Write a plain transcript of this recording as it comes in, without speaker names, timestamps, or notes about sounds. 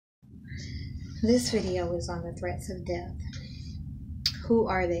This video is on the threats of death. Who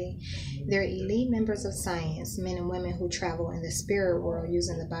are they? They're elite members of science, men and women who travel in the spirit world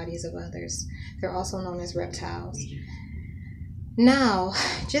using the bodies of others. They're also known as reptiles. Now,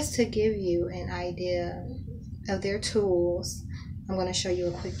 just to give you an idea of their tools, I'm going to show you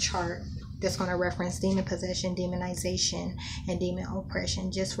a quick chart that's going to reference demon possession, demonization, and demon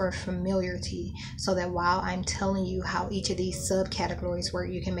oppression, just for familiarity, so that while I'm telling you how each of these subcategories work,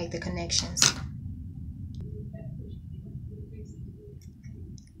 you can make the connections.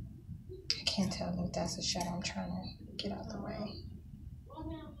 I can't tell if that's a shadow. I'm trying to get out the way.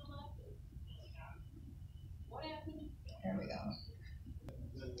 There we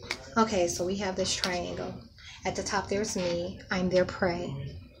go. Okay, so we have this triangle. At the top, there's me. I'm their prey.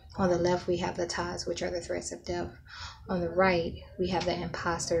 On the left, we have the ties, which are the threats of death. On the right, we have the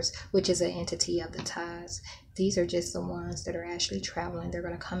imposters, which is an entity of the ties. These are just the ones that are actually traveling. They're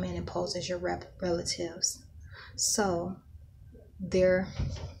going to come in and pose as your relatives. So,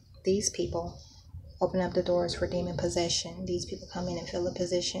 these people open up the doors for demon possession. These people come in and fill a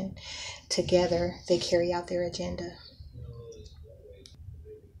position. Together, they carry out their agenda.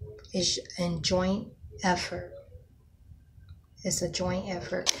 It's in joint effort. It's a joint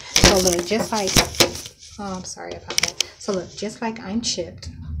effort. So look, just like, oh, I'm sorry about that. So look, just like I'm chipped,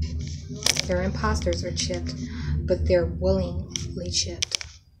 their imposters are chipped, but they're willingly chipped.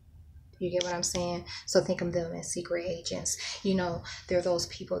 You get what I'm saying? So think of them as secret agents. You know, they're those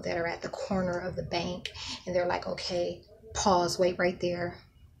people that are at the corner of the bank and they're like, okay, pause, wait right there.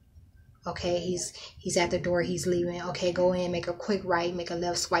 Okay, he's at the door, he's leaving. Okay, go in, make a quick right, make a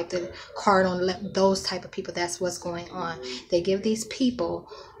left, swipe the card on the left. Those type of people, that's what's going on. They give these people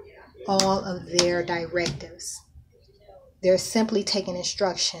all of their directives. They're simply taking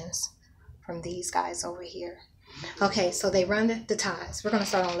instructions from these guys over here. Okay, so they run the ties. We're going to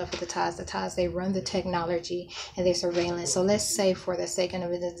start on the left with the ties. The ties, they run the technology and their surveillance. So let's say, for the sake of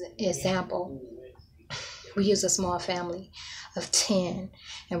an example, we use a small family of 10,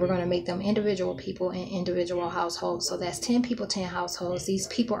 and we're going to make them individual people in individual households. So that's 10 people, 10 households. These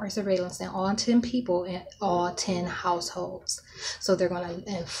people are surveillancing all 10 people in all 10 households. So they're going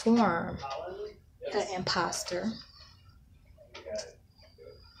to inform the imposter,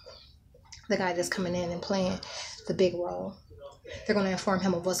 the guy that's coming in and playing the big role. They're going to inform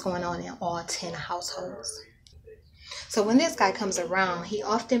him of what's going on in all 10 households. So when this guy comes around, he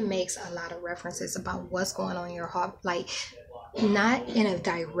often makes a lot of references about what's going on in your heart, like not in a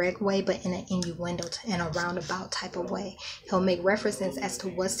direct way, but in an innuendo and a roundabout type of way. He'll make references as to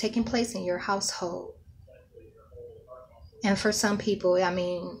what's taking place in your household. And for some people, I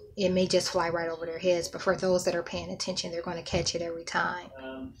mean, it may just fly right over their heads, but for those that are paying attention, they're going to catch it every time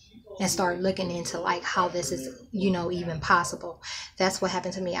and start looking into like how this is, you know, even possible. That's what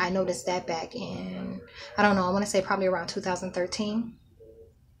happened to me. I noticed that back in, I don't know, I want to say probably around 2013.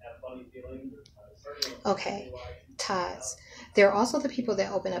 Okay, ties. They're also the people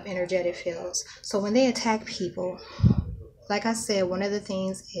that open up energetic fields. So when they attack people, like I said, one of the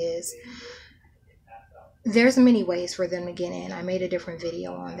things is there's many ways for them to get in. I made a different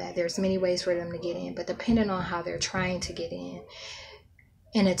video on that. There's many ways for them to get in, but depending on how they're trying to get in,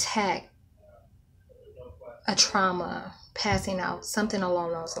 an attack, a trauma, passing out, something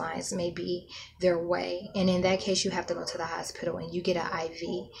along those lines may be their way. And in that case, you have to go to the hospital and you get an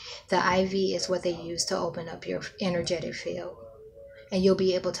IV. The IV is what they use to open up your energetic field. And you'll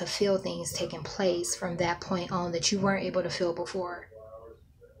be able to feel things taking place from that point on that you weren't able to feel before.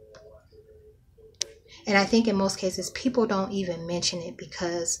 And I think in most cases, people don't even mention it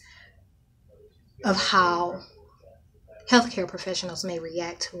because of how healthcare professionals may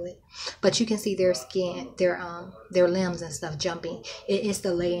react to it. But you can see their skin, their limbs and stuff jumping. It is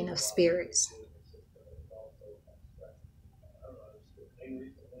the laying of spirits.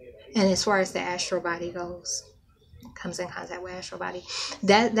 And as far as the astral body goes, comes in contact with astral body,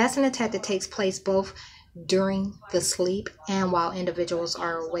 that's an attack that takes place both during the sleep and while individuals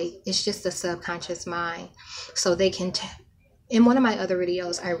are awake. It's just the subconscious mind. So they can, in one of my other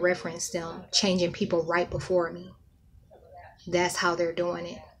videos, I referenced them changing people right before me. That's how they're doing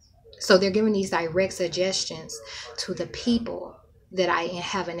it. So they're giving these direct suggestions to the people that I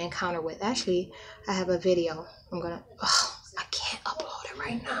have an encounter with. Actually, I have a video. I can't upload it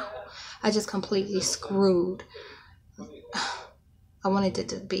right now. I just completely screwed. I wanted it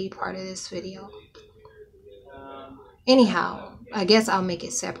to be part of this video. Anyhow, I guess I'll make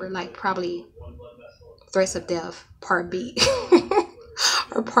it separate, like probably Threats of Death Part B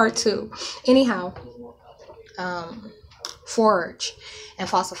or Part 2. Anyhow, forge and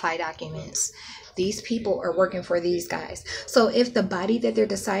falsify documents. These people are working for these guys. So if the body that they're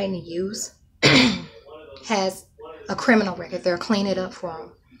deciding to use has a criminal record, they'll clean it up for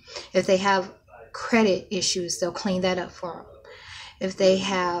them. If they have credit issues, they'll clean that up for them. If they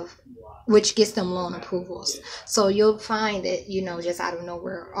have, which gets them loan approvals. So you'll find that, you know, just out of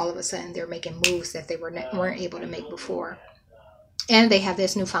nowhere, all of a sudden they're making moves that they weren't able to make before. And they have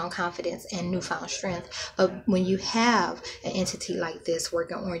this newfound confidence and newfound strength. But when you have an entity like this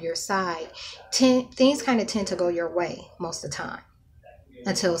working on your side, things kind of tend to go your way most of the time.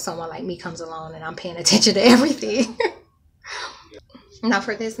 Until someone like me comes along and I'm paying attention to everything. Now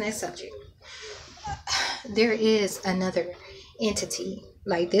for this next subject. There is another entity.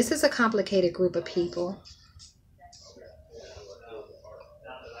 Like, this is a complicated group of people.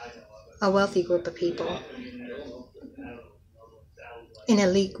 A wealthy group of people. An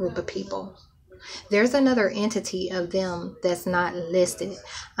elite group of people. There's another entity of them that's not listed.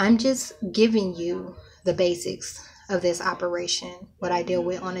 I'm just giving you the basics of this operation, what I deal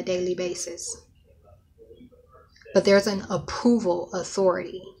with on a daily basis. But there's an approval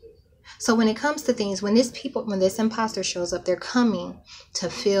authority. So when it comes to things, when this imposter shows up, they're coming to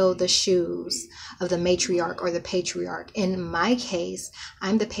fill the shoes of the matriarch or the patriarch. In my case,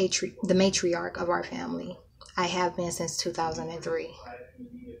 I'm the matriarch of our family. I have been since 2003.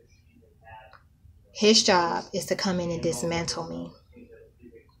 His job is to come in and dismantle me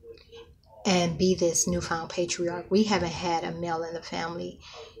and be this newfound patriarch. We haven't had a male in the family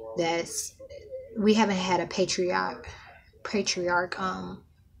we haven't had a patriarch,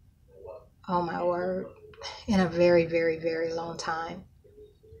 oh my word, in a very, very, very long time.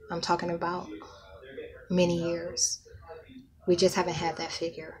 I'm talking about many years. We just haven't had that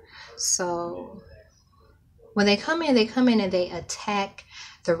figure. So when they come in and they attack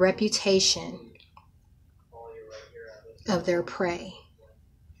the reputation of their prey.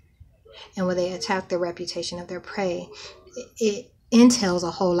 And when they attack the reputation of their prey, it entails a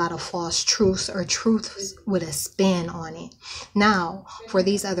whole lot of false truths or truths with a spin on it. Now, for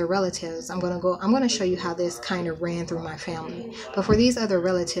these other relatives, I'm going to show you how this kind of ran through my family. But for these other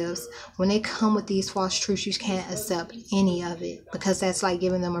relatives, when they come with these false truths, you can't accept any of it, because that's like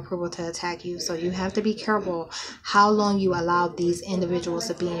giving them approval to attack you. So you have to be careful how long you allow these individuals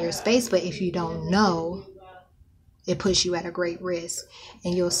to be in your space. But if you don't know, it puts you at a great risk.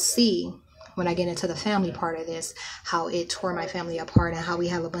 And you'll see when I get into the family part of this, how it tore my family apart, and how we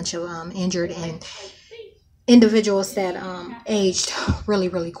have a bunch of injured and individuals that aged really,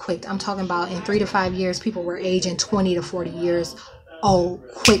 really quick. I'm talking about in 3 to 5 years, people were aging 20 to 40 years old,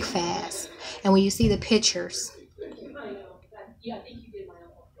 quick, fast. And when you see the pictures,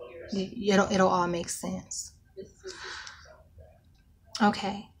 it'll all make sense.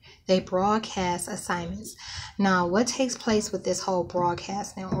 Okay. They broadcast assignments. Now, what takes place with this whole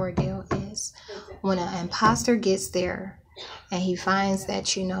broadcasting ordeal is when an imposter gets there and he finds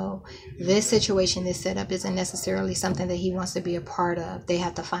that, you know, this situation, this setup isn't necessarily something that he wants to be a part of. They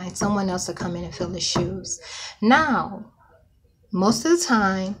have to find someone else to come in and fill his shoes. Now, most of the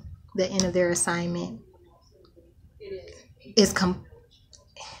time, the end of their assignment is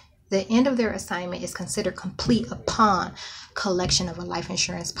considered complete upon collection of a life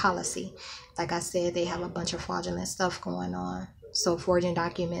insurance policy. Like I said, they have a bunch of fraudulent stuff going on. So forging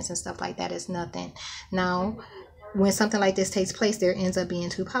documents and stuff like that is nothing. Now, when something like this takes place, there ends up being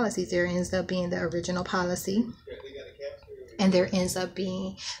two policies. There ends up being the original policy, and there ends up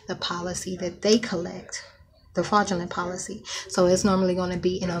being the policy that they collect, the fraudulent policy. So it's normally going to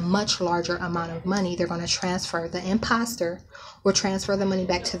be in a much larger amount of money. They're going to transfer, the imposter will transfer the money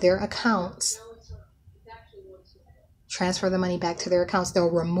back to their accounts.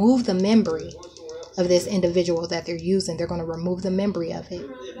 They'll remove the memory of this individual that they're using. They're going to remove the memory of it.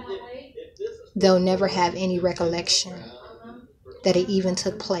 They'll never have any recollection that it even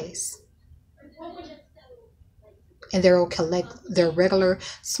took place. And they'll collect their regular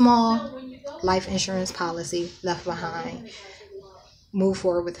small life insurance policy left behind, move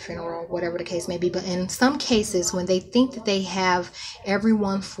forward with the funeral, whatever the case may be. But in some cases, when they think that they have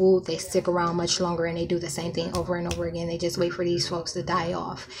everyone fooled, they stick around much longer, and they do the same thing over and over again. They just wait for these folks to die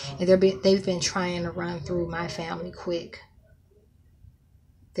off. And they've been trying to run through my family quick.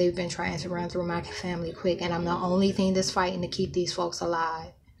 And I'm the only thing that's fighting to keep these folks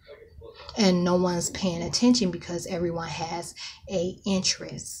alive. And no one's paying attention because everyone has a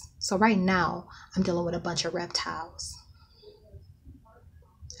interest. So right now, I'm dealing with a bunch of reptiles.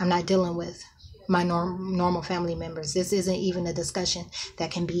 I'm not dealing with my normal family members. This isn't even a discussion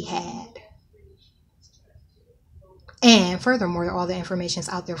that can be had. And furthermore, all the information's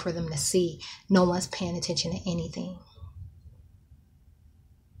out there for them to see. No one's paying attention to anything.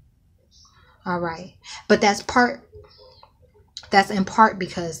 All right. But that's in part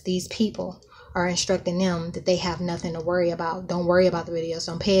because these people are instructing them that they have nothing to worry about. Don't worry about the videos.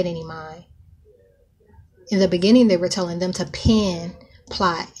 Don't pay it any mind. In the beginning, they were telling them to pin,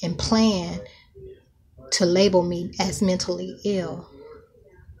 plot, and plan to label me as mentally ill.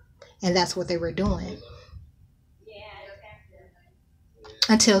 And that's what they were doing.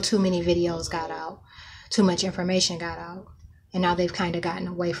 Until too many videos got out. Too much information got out. And now they've kind of gotten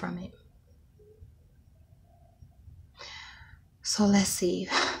away from it. So let's see.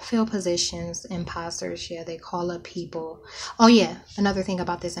 Fill positions, imposters. Yeah, they call up people. Oh yeah, another thing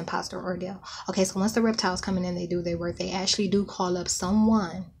about this imposter ordeal. Okay, so once the reptiles come in and they do their work, they actually do call up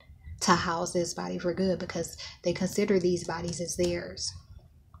someone to house this body for good, because they consider these bodies as theirs.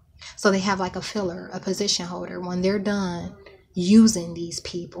 So they have like a filler, a position holder. When they're done using these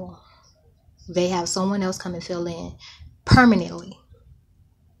people, they have someone else come and fill in permanently.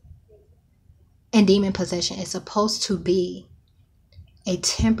 And demon possession is supposed to be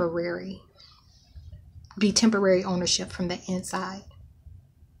temporary ownership from the inside.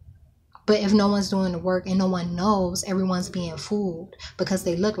 But if no one's doing the work and no one knows, everyone's being fooled because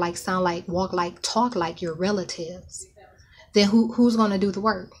they look like, sound like, walk like, talk like your relatives. Then who's going to do the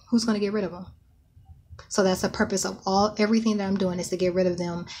work? Who's going to get rid of them? So that's the purpose of everything that I'm doing, is to get rid of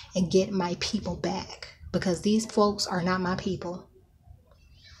them and get my people back, because these folks are not my people.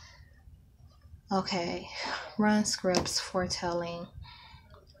 Okay, run scripts, foretelling,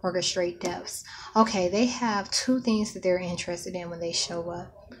 orchestrate deaths. Okay, they have two things that they're interested in when they show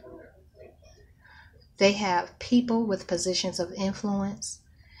up. They have people with positions of influence,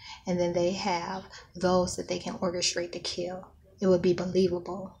 and then they have those that they can orchestrate to kill. It would be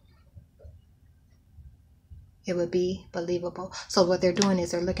believable. It would be believable. So what they're doing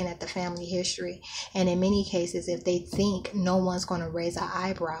is they're looking at the family history. And in many cases, if they think no one's going to raise an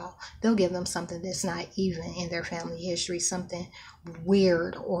eyebrow, they'll give them something that's not even in their family history, something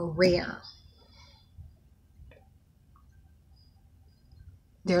weird or rare.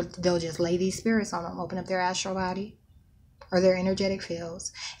 They'll just lay these spirits on them, open up their astral body or their energetic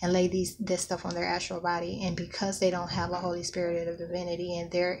fields, and lay this stuff on their astral body. And because they don't have a Holy Spirit of divinity, and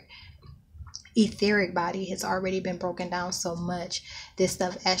their etheric body has already been broken down so much, this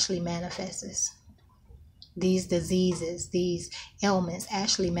stuff actually manifests. These diseases, these ailments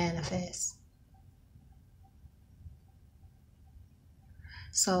actually manifest.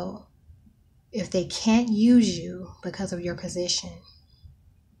 So if they can't use you because of your position,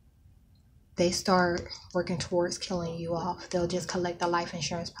 they start working towards killing you off. They'll just collect a life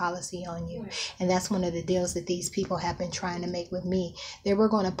insurance policy on you. And that's one of the deals that these people have been trying to make with me. They were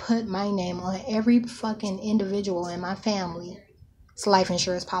going to put my name on every fucking individual in my family's life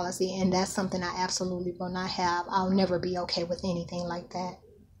insurance policy. And that's something I absolutely will not have. I'll never be okay with anything like that.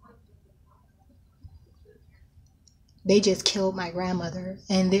 They just killed my grandmother.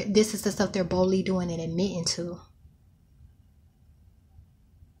 And this is the stuff they're boldly doing and admitting to.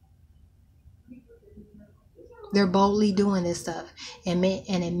 They're boldly doing this stuff and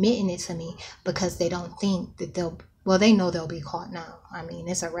admitting it to me because they don't think that they know they'll be caught now. I mean,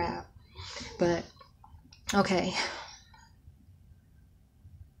 it's a wrap. But, okay.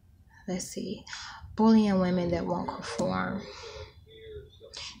 Let's see. Bullying women that won't conform.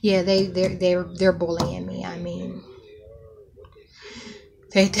 Yeah, they're bullying me. I mean,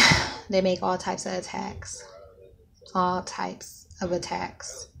 they make all types of attacks. All types of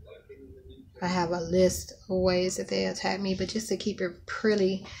attacks. I have a list of ways that they attack me, but just to keep it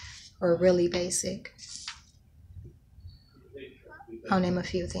pretty or really basic, I'll name a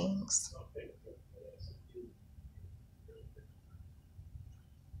few things.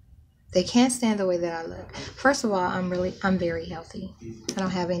 They can't stand the way that I look. First of all, I'm very healthy. I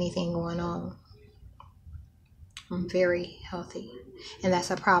don't have anything going on. I'm very healthy. And that's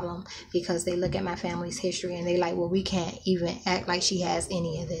a problem, because they look at my family's history and they like, well, we can't even act like she has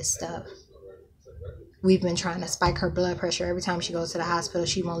any of this stuff. We've been trying to spike her blood pressure. Every time she goes to the hospital,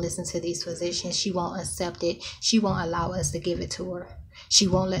 she won't listen to these physicians. She won't accept it. She won't allow us to give it to her. She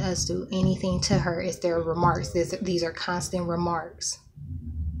won't let us do anything to her. It's their remarks. These are constant remarks.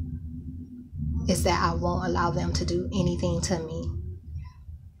 It's that I won't allow them to do anything to me.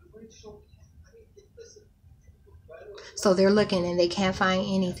 So they're looking and they can't find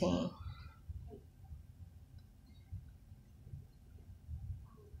anything.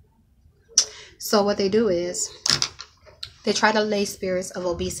 So what they do is they try to lay spirits of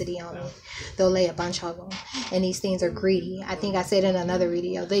obesity on me. They'll lay a bunch of them. And these things are greedy. I think I said in another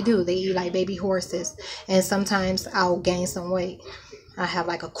video, they do. They eat like baby horses. And sometimes I'll gain some weight. I have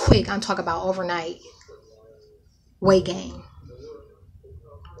like a quick, I'm talking about overnight weight gain.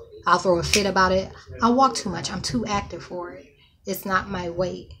 I'll throw a fit about it. I walk too much. I'm too active for it. It's not my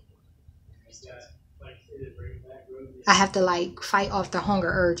weight. I have to like fight off the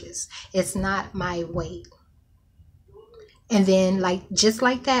hunger urges. It's not my weight. And then like just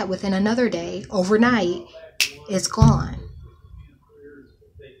like that, within another day, overnight, it's gone.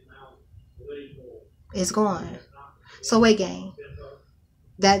 It's gone. So weight gain.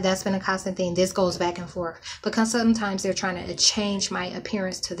 That's been a constant thing. This goes back and forth because sometimes they're trying to change my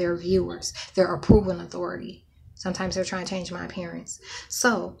appearance to their viewers, their approval and authority. Sometimes they're trying to change my appearance.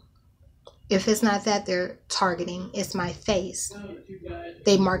 So if it's not that they're targeting, it's my face.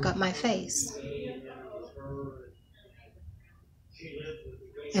 They mark up my face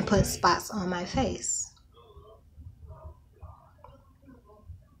and put spots on my face.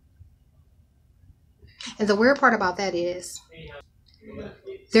 And the weird part about that is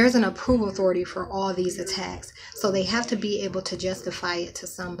there's an approval authority for all these attacks. So they have to be able to justify it to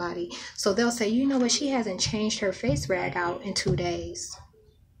somebody. So they'll say, you know what, she hasn't changed her face rag out in 2 days.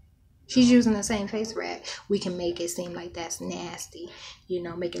 She's using the same face rag. We can make it seem like that's nasty. You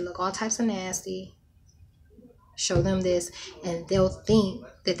know, make it look all types of nasty. Show them this. And they'll think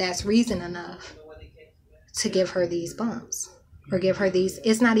that that's reason enough to give her these bumps. Or give her these.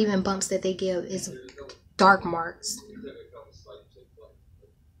 It's not even bumps that they give. It's dark marks.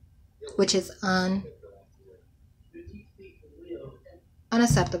 Which is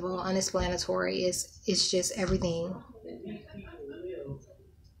unacceptable, unexplanatory. It's just everything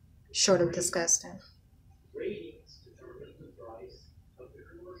short of disgusting.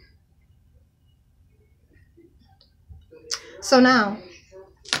 So now,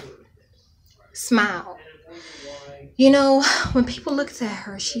 smile. You know, when people look at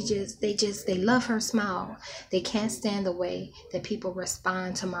her, they love her smile. They can't stand the way that people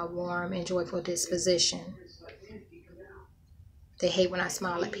respond to my warm and joyful disposition. They hate when I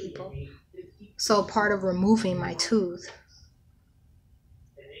smile at people. So part of removing my tooth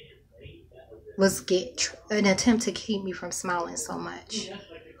was an attempt to keep me from smiling so much.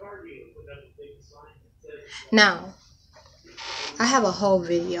 Now, I have a whole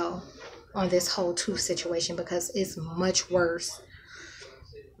video on this whole tooth situation because it's much worse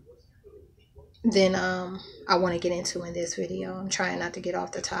than I want to get into in this video. I'm trying not to get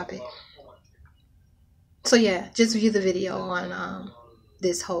off the topic. So yeah, just view the video on on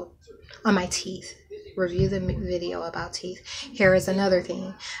my teeth. Review the video about teeth. Here is another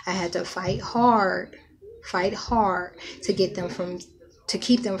thing. I had to fight hard to get them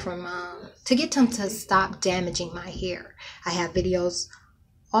to stop damaging my hair. I have videos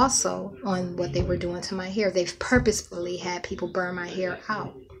also on what they were doing to my hair. They've purposefully had people burn my hair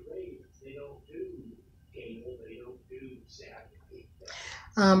out.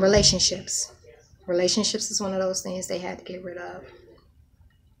 Relationships. Relationships is one of those things they had to get rid of.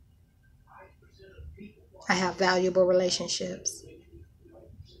 I have valuable relationships.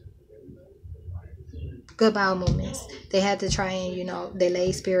 Good bowel movements. They had to try and, they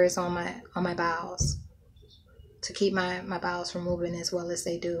lay spirits on my bowels to keep my bowels from moving as well as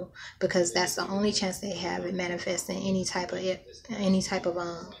they do, because that's the only chance they have at manifesting any type of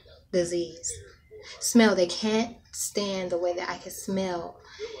disease. Smell. They can't stand the way that I can smell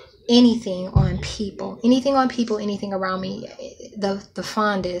anything on people, anything around me. The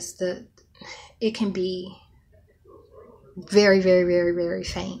fondest, it can be very, very, very, very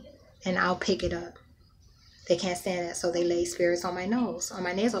faint, and I'll pick it up. They can't stand that, so they lay spirits on my nose, on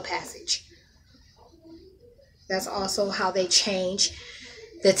my nasal passage. That's also how they change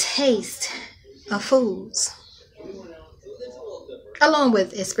the taste of foods. Along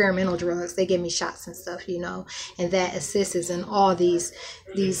with experimental drugs, they give me shots and stuff, and that assists in all these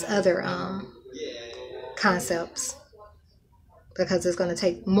other concepts, because it's going to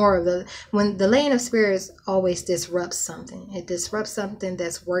take more of when the laying of spirits always disrupts something. It disrupts something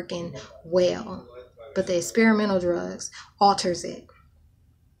that's working well, but the experimental drugs alters it.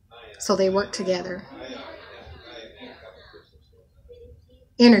 So they work together.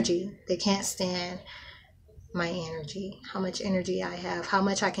 Energy. They can't stand my energy, how much energy I have, how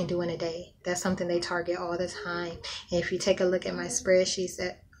much I can do in a day. That's something they target all the time. And if you take a look at my spreadsheets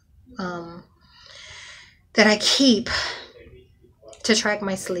that I keep to track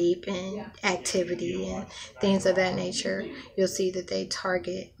my sleep and activity and things of that nature, you'll see that they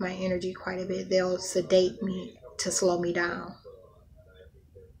target my energy quite a bit. They'll sedate me to slow me down.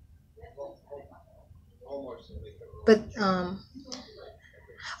 But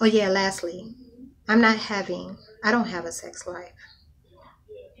oh yeah, lastly, I don't have a sex life.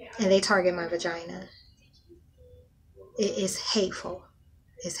 And they target my vagina. It is hateful.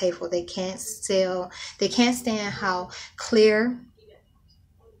 It's hateful. They can't stand how clear,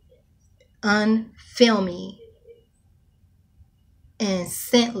 unfilmy, and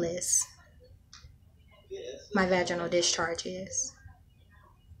scentless my vaginal discharge is.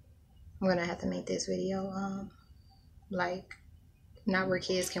 I'm gonna have to make this video like not where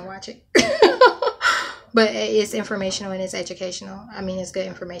kids can watch it. But it's informational and it's educational. I mean, it's good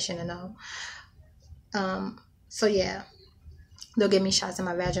information to know. So yeah, they'll give me shots in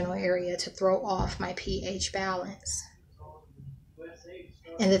my vaginal area to throw off my pH balance.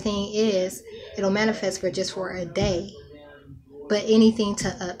 And the thing is, it'll manifest for just for a day. But anything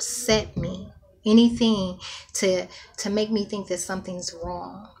to upset me, anything to make me think that something's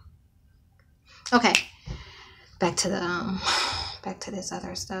wrong. Okay, back to this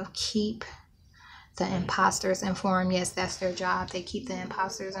other stuff. Keep the imposters informed. Yes, that's their job. They keep the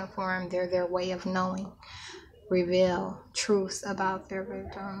imposters informed. They're their way of knowing. Reveal truths about their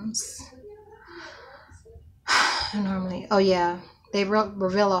victims. Normally, oh yeah, they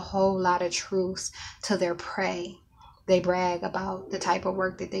reveal a whole lot of truths to their prey. They brag about the type of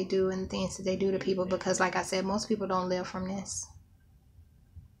work that they do and things that they do to people because, like I said, most people don't live from this.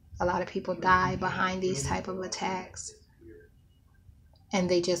 A lot of people die behind these type of attacks. And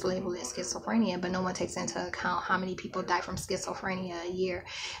they just label it schizophrenia, but no one takes into account how many people die from schizophrenia a year.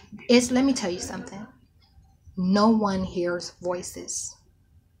 Let me tell you something. No one hears voices.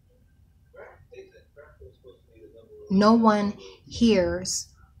 No one hears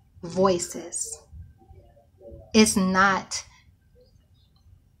voices. It's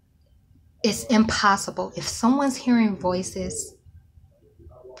impossible. If someone's hearing voices,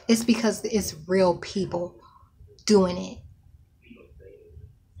 it's because it's real people doing it.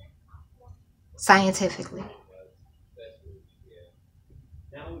 Scientifically.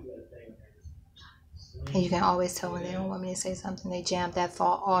 And you can always tell when they don't want me to say something. They jam that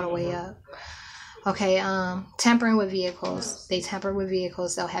thought all the way up. Okay, tampering with vehicles. They tamper with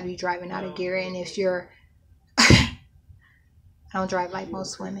vehicles. They'll have you driving out of gear. And if you're... I don't drive like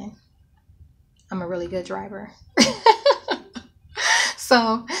most women. I'm a really good driver.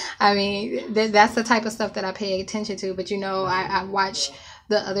 So, I mean, that's the type of stuff that I pay attention to. But, you know, I watch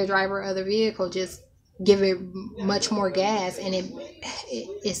the other driver of the vehicle just give it much more gas. And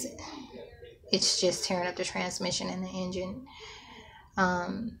it's just tearing up the transmission and the engine.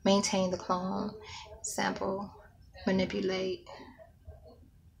 Maintain the clone, sample, manipulate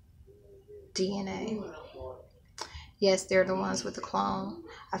DNA. Yes, they're the ones with the clone.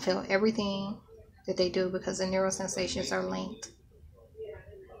 I feel everything that they do because the neurosensations are linked.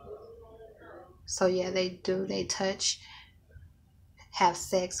 So yeah, they do. They touch, have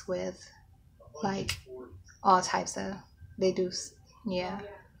sex with, like, all types of, they do, yeah.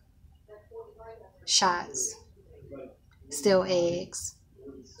 Shots, steal eggs,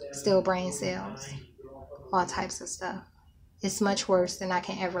 steal brain cells, all types of stuff. It's much worse than I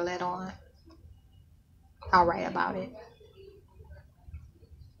can ever let on. I'll write about it.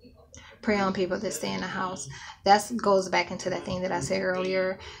 Prey on people that stay in the house. That goes back into that thing that I said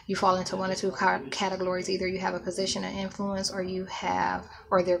earlier. You fall into one or two categories. Either you have a position of influence, or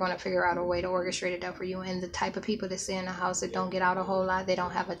they're going to figure out a way to orchestrate it up for you. And the type of people that stay in the house that don't get out a whole lot, they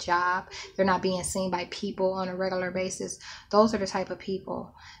don't have a job, they're not being seen by people on a regular basis. Those are the type of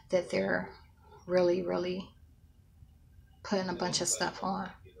people that they're really, really putting a bunch of stuff on.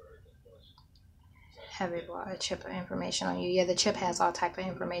 Have it brought a chip of information on you? Yeah, the chip has all type of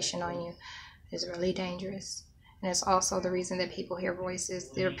information on you. It's really dangerous. And it's also the reason that people hear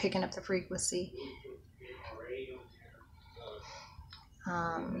voices. They're picking up the frequency.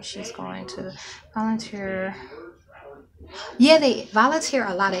 She's going to volunteer. Yeah, they volunteer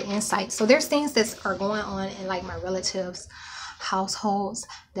a lot of insight. So there's things that are going on in, like, my relatives' households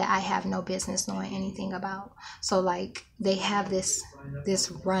that I have no business knowing anything about. So, like, they have this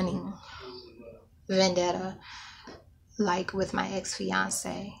running vendetta, like with my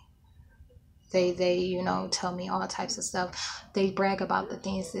ex-fiance. They you know, tell me all types of stuff. They brag about the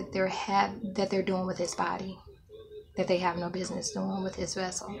things that they're doing with his body that they have no business doing with his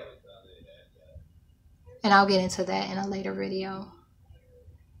vessel. And I'll get into that in a later video.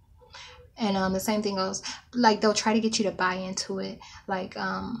 And the same thing goes, like, they'll try to get you to buy into it. Like,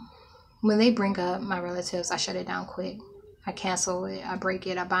 when they bring up my relatives, I shut it down quick. I cancel it, I break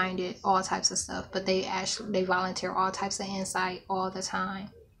it, I bind it, all types of stuff. But they volunteer all types of insight all the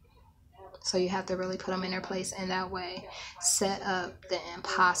time. So you have to really put them in their place in that way. Set up the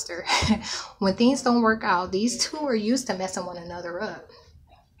imposter. When things don't work out, these two are used to messing one another up.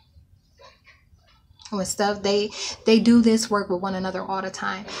 When stuff, they do this work with one another all the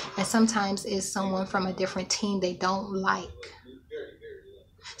time. And sometimes it's someone from a different team they don't like.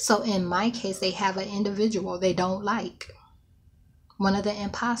 So in my case, they have an individual they don't like. One of the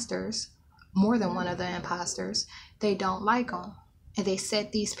imposters, more than one of the imposters, they don't like them. And they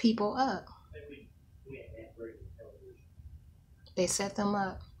set these people up. They set them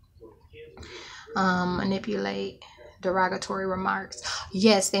up. Manipulate derogatory remarks.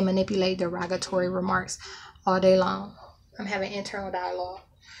 Yes, they manipulate derogatory remarks all day long. I'm having internal dialogue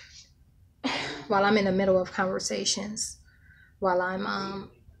while I'm in the middle of conversations, while I'm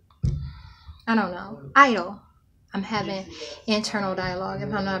I don't know, idle. I'm having internal dialogue.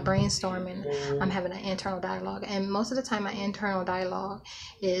 If I'm not brainstorming, I'm having an internal dialogue. And most of the time my internal dialogue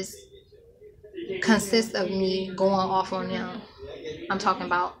consists of me going off on them. I'm talking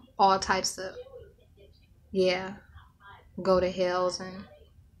about all types of, yeah, go to hells and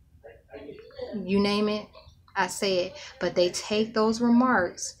you name it, I say it. But they take those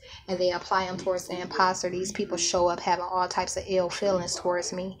remarks and they apply them towards the imposter. These people show up having all types of ill feelings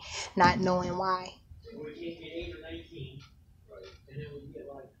towards me, not knowing why.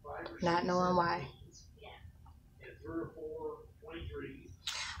 Not knowing why.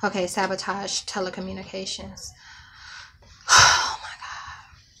 Okay, sabotage telecommunications. Oh my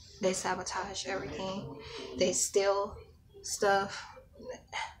God. They sabotage everything. They steal stuff.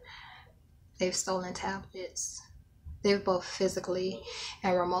 They've stolen tablets. They've both physically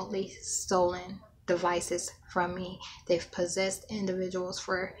and remotely stolen devices from me. They've possessed individuals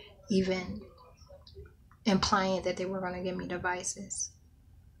for even implying that they were going to give me devices.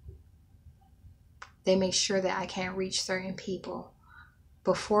 They make sure that I can't reach certain people.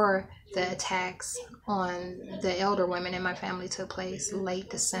 Before the attacks on the elder women in my family took place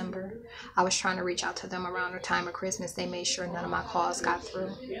late December, I was trying to reach out to them around the time of Christmas. They made sure none of my calls got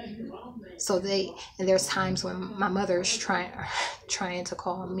through. So and there's times when my mother is trying to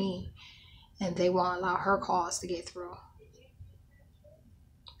call me and they won't allow her calls to get through.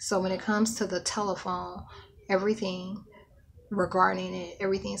 So when it comes to the telephone, everything regarding it,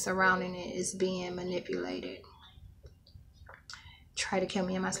 everything surrounding it is being manipulated. Try to kill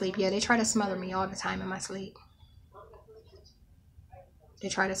me in my sleep. Yeah, they try to smother me all the time in my sleep. They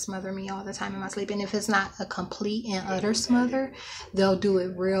try to smother me all the time in my sleep. And if it's not a complete and utter smother, they'll do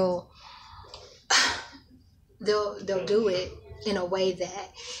it they'll do it in a way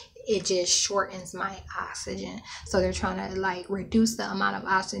that it just shortens my oxygen. So they're trying to like reduce the amount of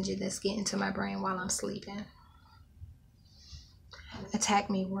oxygen that's getting to my brain while I'm sleeping. Attack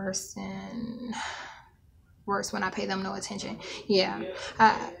me worse when I pay them no attention. Yeah.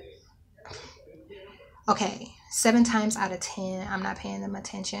 Okay, 7 times out of 10, I'm not paying them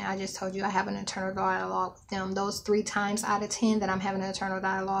attention. I just told you I have an internal dialogue with them. Those 3 times out of 10 that I'm having an internal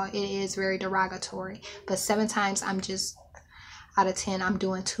dialogue, it is very derogatory. But 7 times out of 10, I'm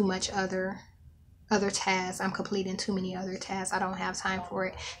doing too much other tasks. I'm completing too many other tasks. I don't have time for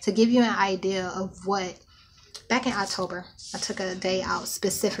it. To give you an idea of what, back in October, I took a day out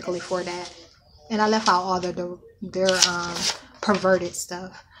specifically for that. And I left out all their perverted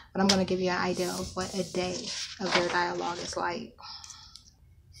stuff. But I'm going to give you an idea of what a day of their dialogue is like.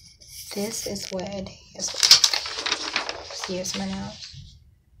 This is what a day is like. Excuse me now.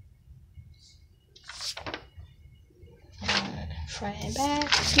 Front and back.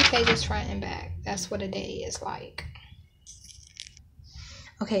 2 pages front and back. That's what a day is like.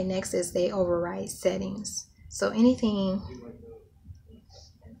 Okay, next is they override settings. So anything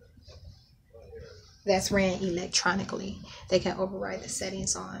that's ran electronically, they can override the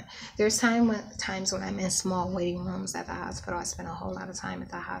settings on. There's times when I'm in small waiting rooms at the hospital. I spend a whole lot of time at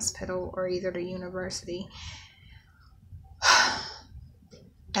the hospital or either the university.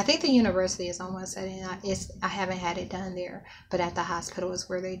 I think the university is on one setting. I haven't had it done there, but at the hospital is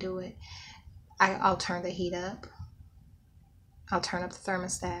where they do it. I'll turn the heat up. I'll turn up the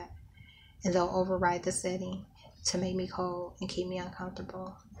thermostat, and they'll override the setting to make me cold and keep me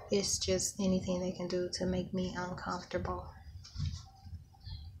uncomfortable. It's just anything they can do to make me uncomfortable.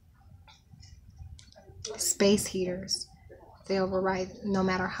 Space heaters, they override no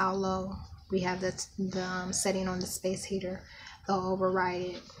matter how low we have the setting on the space heater. They'll override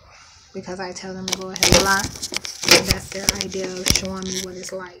it because I tell them to go ahead a lot. And that's their idea of showing me what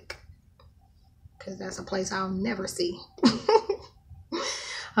it's like, because that's a place I'll never see.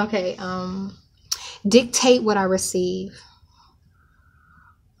 Okay, dictate what I receive.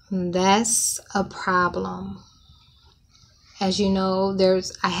 That's a problem. As you know,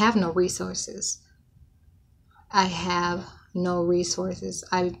 I have no resources. I've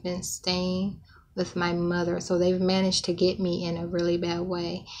been staying with my mother, so they've managed to get me in a really bad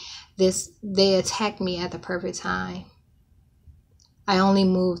way. They attacked me at the perfect time. I only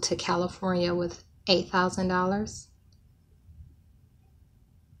moved to California with $8,000.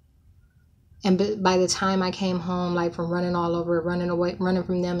 And by the time I came home, like from running all over, running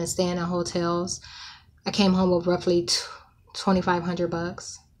from them and staying in hotels, I came home with roughly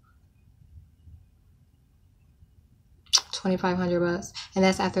 $2,500. $2,500, and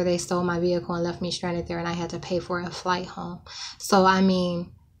that's after they stole my vehicle and left me stranded there, and I had to pay for a flight home. So I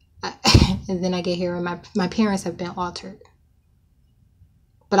mean, and then I get here and my parents have been altered,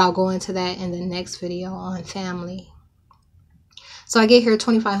 but I'll go into that in the next video on family. So I get here,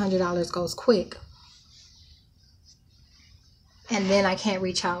 $2,500 goes quick, and then I can't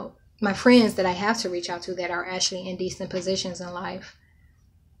reach out. My friends that I have to reach out to that are actually in decent positions in life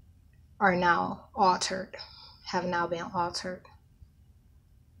are now altered, have now been altered.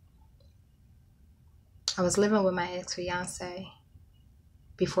 I was living with my ex-fiance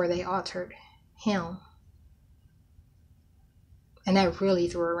before they altered him, and that really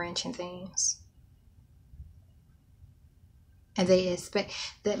threw a wrench in things. And they expect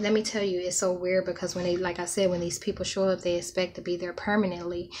that, let me tell you, it's so weird because when they, like I said, when these people show up, they expect to be there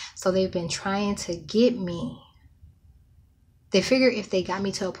permanently. So they've been trying to get me. They figure if they got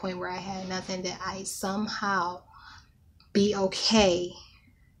me to a point where I had nothing, that I somehow be okay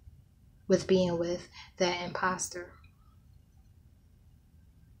with being with that imposter.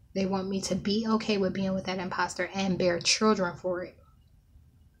 They want me to be okay with being with that imposter and bear children for it.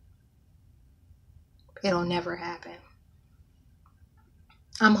 It'll never happen.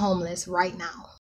 I'm homeless right now.